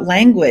 thinking about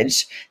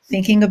language,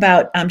 thinking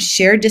about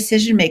shared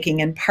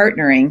decision-making and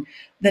partnering.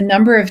 The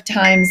number of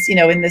times,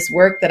 in this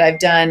work that I've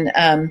done,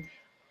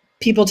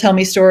 people tell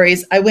me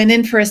stories. I went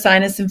in for a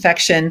sinus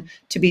infection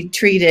to be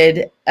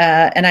treated,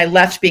 and I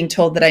left being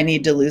told that I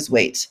need to lose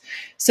weight.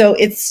 So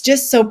it's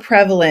just so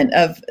prevalent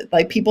of,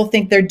 like, people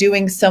think they're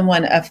doing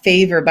someone a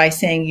favor by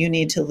saying you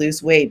need to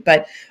lose weight.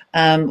 But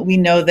we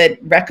know that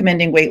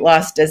recommending weight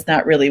loss does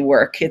not really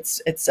work.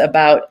 It's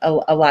about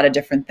a lot of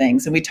different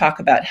things. And we talk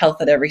about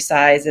health at every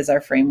size as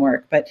our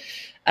framework. But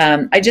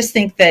I just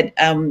think that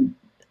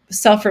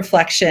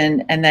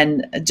self-reflection, and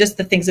then just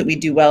the things that we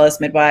do well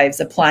as midwives,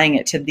 applying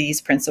it to these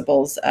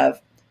principles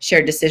of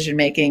shared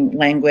decision-making,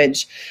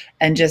 language,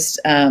 and just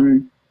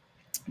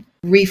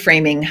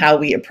reframing how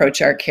we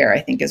approach our care, I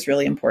think is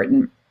really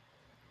important.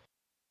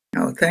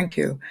 Oh, thank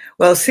you.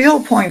 Well,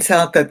 Seal points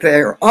out that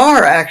there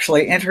are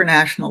actually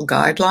international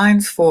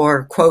guidelines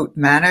for, quote,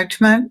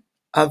 management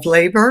of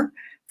labor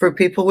for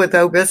people with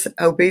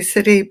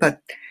obesity,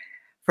 but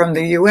from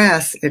the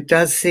US, it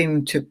does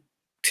seem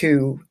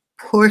to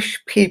push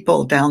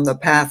people down the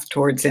path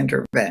towards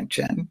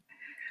intervention.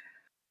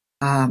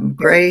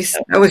 Grace,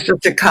 that was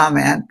just a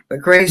comment, but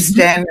Grace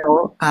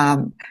Daniel,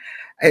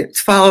 it's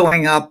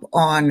following up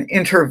on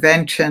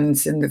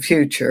interventions in the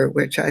future,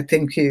 which I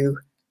think you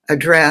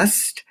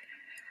addressed.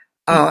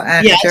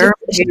 And yeah, Jeremy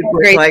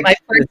would like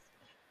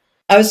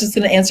I was just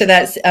going to answer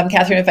that,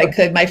 Catherine, if I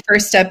could. My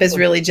first step is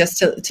really just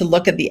to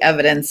look at the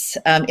evidence.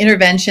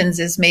 Interventions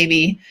is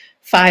maybe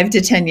 5 to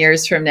 10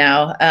 years from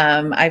now.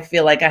 I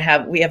feel like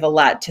we have a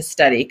lot to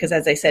study because,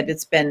 as I said,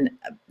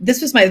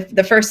 this was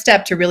the first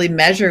step to really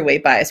measure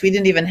weight bias. We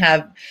didn't even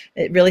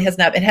it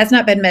has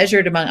not been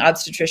measured among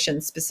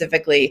obstetricians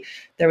specifically.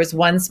 There was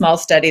one small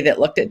study that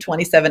looked at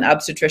 27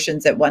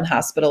 obstetricians at one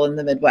hospital in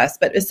the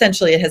Midwest, but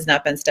essentially it has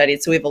not been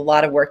studied. So we have a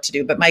lot of work to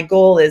do. But my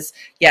goal is,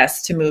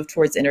 yes, to move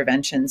towards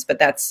interventions, but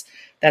that's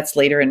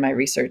later in my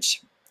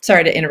research.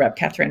 Sorry to interrupt,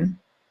 Catherine.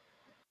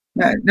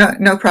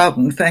 No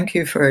problem. Thank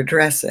you for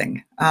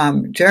addressing.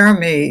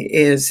 Jeremy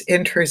is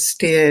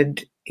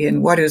interested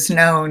in what is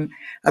known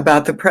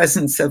about the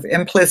presence of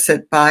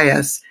implicit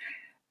bias,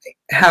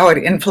 how it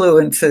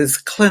influences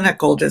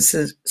clinical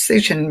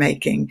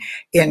decision-making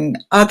in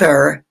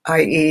other,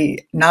 i.e.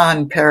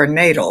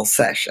 non-perinatal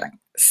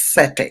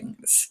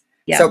settings.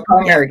 Yeah. So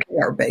primary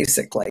care,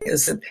 basically.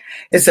 Is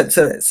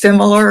it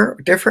similar,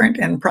 different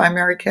in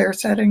primary care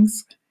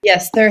settings?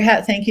 Yes,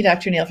 thank you,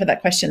 Dr. Neal, for that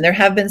question. There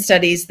have been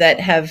studies that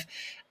have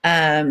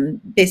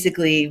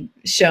basically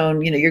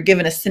shown, you're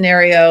given a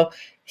scenario,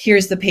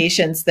 here's the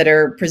patients that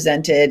are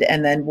presented,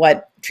 and then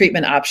what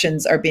treatment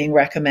options are being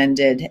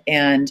recommended.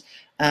 And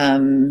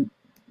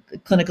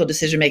clinical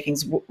decision-making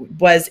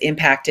was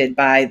impacted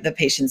by the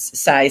patient's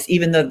size,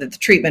 even though the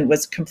treatment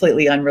was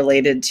completely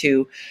unrelated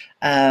to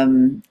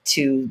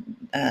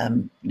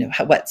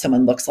what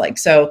someone looks like.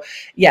 So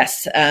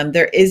yes,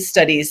 there is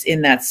studies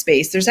in that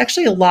space. There's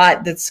actually a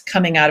lot that's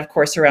coming out, of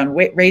course, around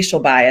racial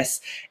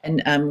bias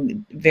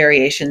and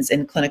variations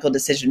in clinical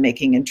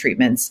decision-making and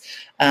treatments,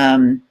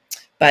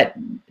 but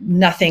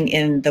nothing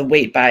in the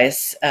weight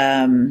bias.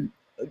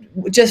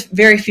 Just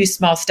very few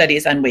small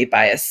studies on weight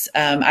bias.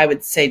 I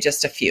would say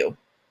just a few.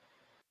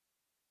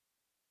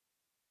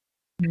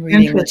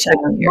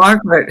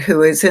 Margaret,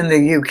 who is in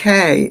the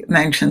UK,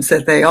 mentions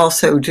that they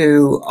also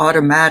do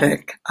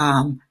automatic,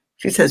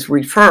 she says,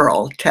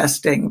 referral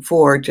testing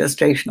for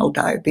gestational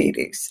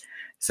diabetes.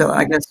 So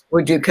I guess,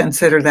 would you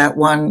consider that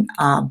one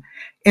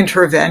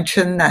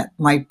intervention that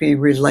might be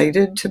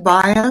related to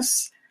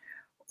bias?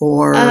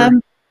 Or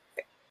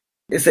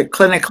is it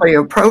clinically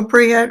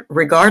appropriate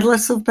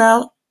regardless of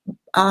that?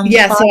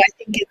 Yeah, so I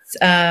think it's,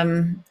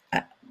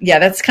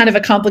 that's kind of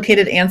a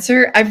complicated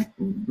answer.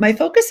 My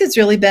focus has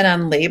really been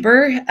on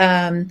labor,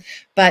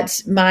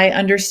 but my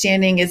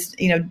understanding is,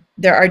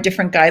 there are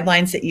different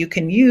guidelines that you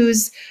can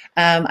use.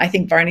 I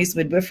think Varney's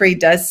Midwifery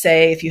does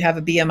say if you have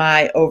a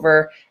BMI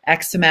over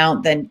X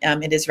amount, then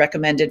it is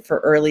recommended for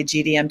early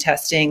GDM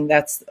testing.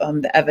 That's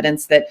the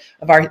evidence that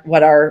of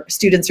what our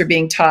students are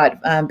being taught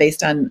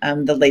based on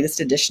the latest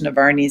edition of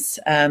Varney's.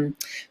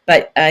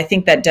 But I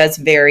think that does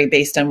vary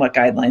based on what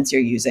guidelines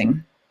you're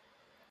using.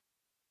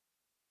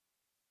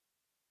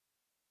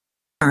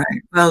 All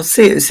right. Well,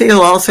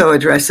 SEAL also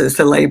addresses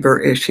the labor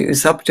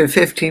issues, up to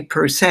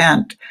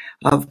 50%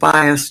 of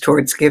bias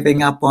towards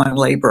giving up on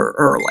labor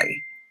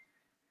early.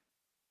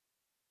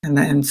 And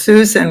then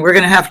Susan, we're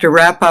going to have to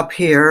wrap up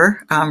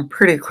here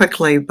pretty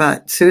quickly,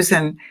 but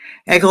Susan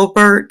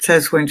Egelbert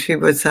says when she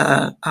was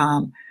a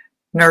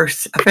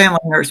family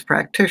nurse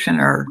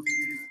practitioner,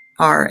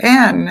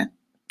 RN,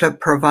 the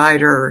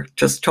provider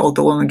just told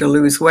the woman to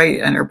lose weight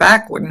and her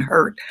back wouldn't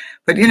hurt.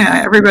 But, you know,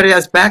 everybody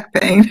has back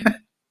pain.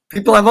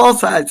 People of all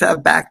sides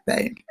have back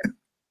pain.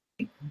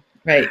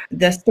 Right.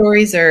 It's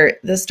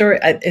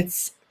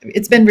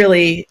been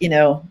really, you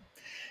know,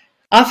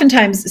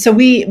 oftentimes, so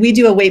we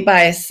do a weight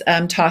bias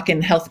talk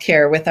in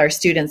healthcare with our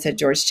students at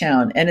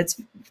Georgetown, and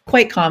it's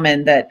quite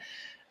common that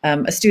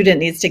a student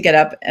needs to get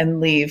up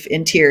and leave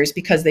in tears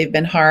because they've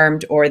been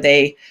harmed, or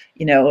they,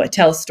 you know,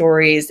 tell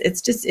stories.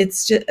 It's just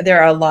there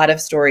are a lot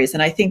of stories,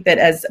 and I think that,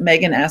 as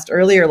Megan asked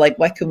earlier, like,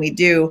 what can we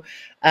do?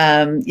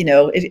 You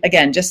know, it,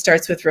 again, just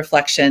starts with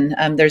reflection.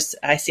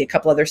 I see a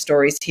couple other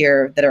stories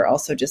here that are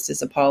also just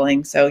as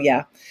appalling. So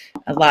yeah,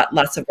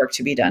 lots of work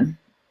to be done.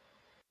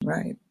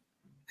 Right.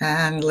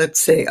 And let's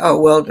see. Oh,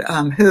 well,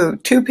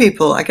 two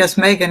people, I guess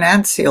Megan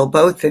and Seal,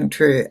 both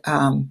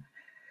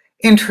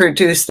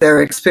introduced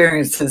their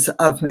experiences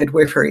of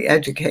midwifery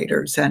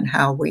educators and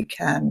how we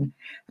can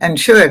and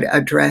should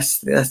address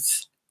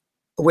this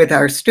with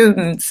our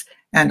students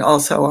and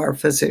also our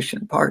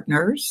physician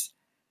partners.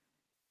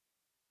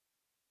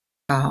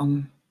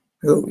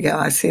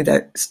 I see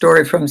that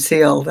story from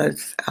Seal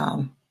that's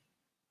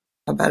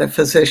about a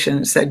physician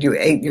who said you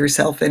ate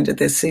yourself into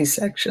this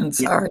C-section.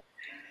 Sorry. Yeah.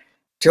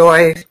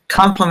 Joy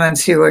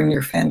compliments you on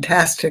your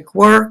fantastic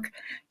work.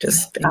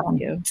 Just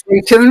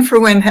stay tuned for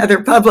when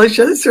Heather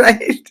publishes,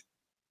 right?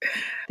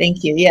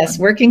 Thank you. Yes,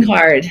 working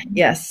hard.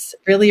 Yes,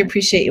 really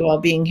appreciate you all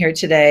being here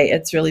today.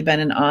 It's really been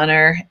an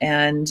honor,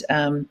 and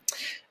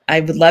I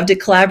would love to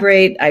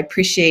collaborate. I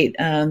appreciate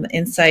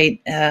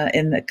insight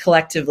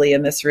collectively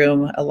in this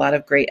room, a lot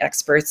of great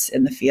experts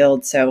in the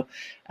field. So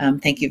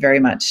thank you very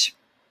much.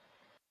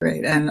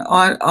 Great. And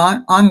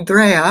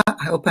Andrea,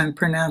 I hope I'm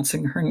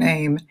pronouncing her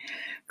name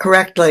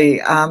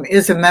correctly,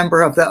 is a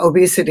member of the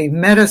Obesity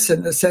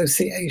Medicine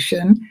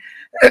Association,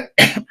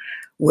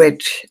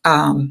 which,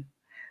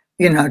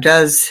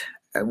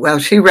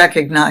 she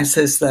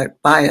recognizes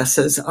that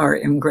biases are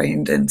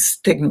ingrained in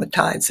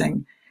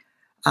stigmatizing,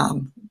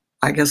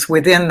 I guess,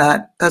 within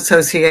that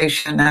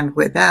association and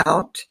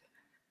without.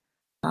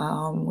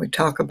 We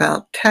talk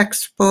about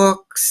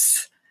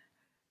textbooks.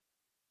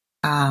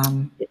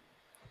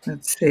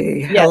 Let's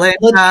see. Yeah,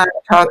 Helena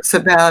talks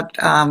about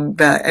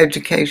the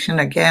education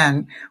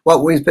again,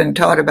 what we've been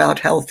taught about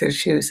health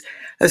issues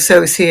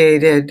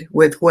associated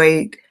with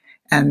weight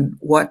and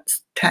what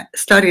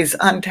studies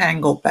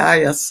untangle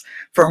bias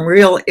from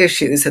real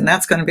issues. And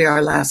that's going to be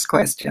our last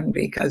question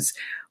because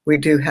we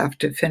do have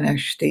to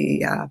finish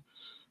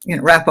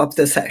wrap up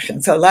the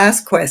session. So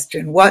last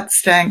question, what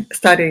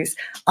studies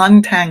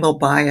untangle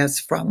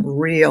bias from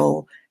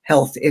real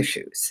health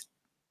issues?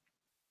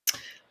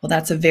 Well,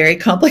 that's a very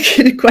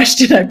complicated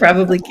question. I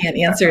probably can't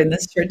answer in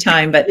this short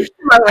time, but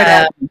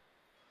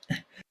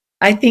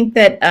I think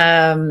that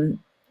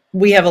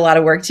we have a lot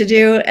of work to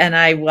do, and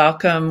I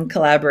welcome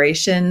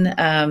collaboration.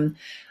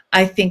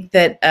 I think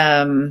that,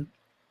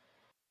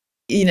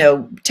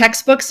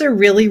 textbooks are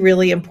really,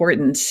 really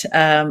important.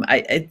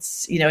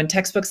 And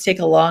textbooks take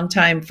a long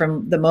time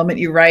from the moment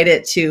you write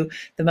it to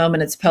the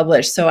moment it's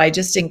published. So I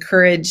just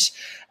encourage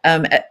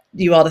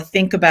you all to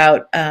think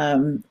about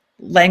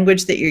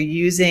language that you're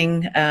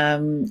using,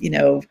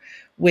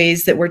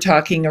 ways that we're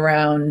talking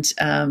around,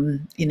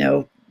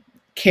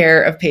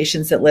 care of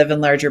patients that live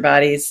in larger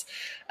bodies.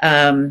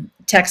 I'm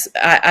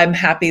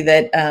happy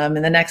that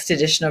in the next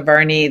edition of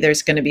Varney,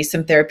 there's going to be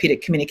some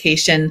therapeutic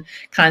communication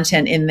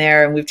content in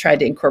there, and we've tried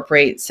to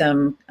incorporate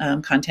some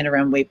content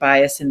around weight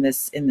bias in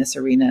this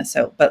arena.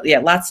 So, but yeah,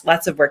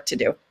 lots of work to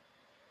do.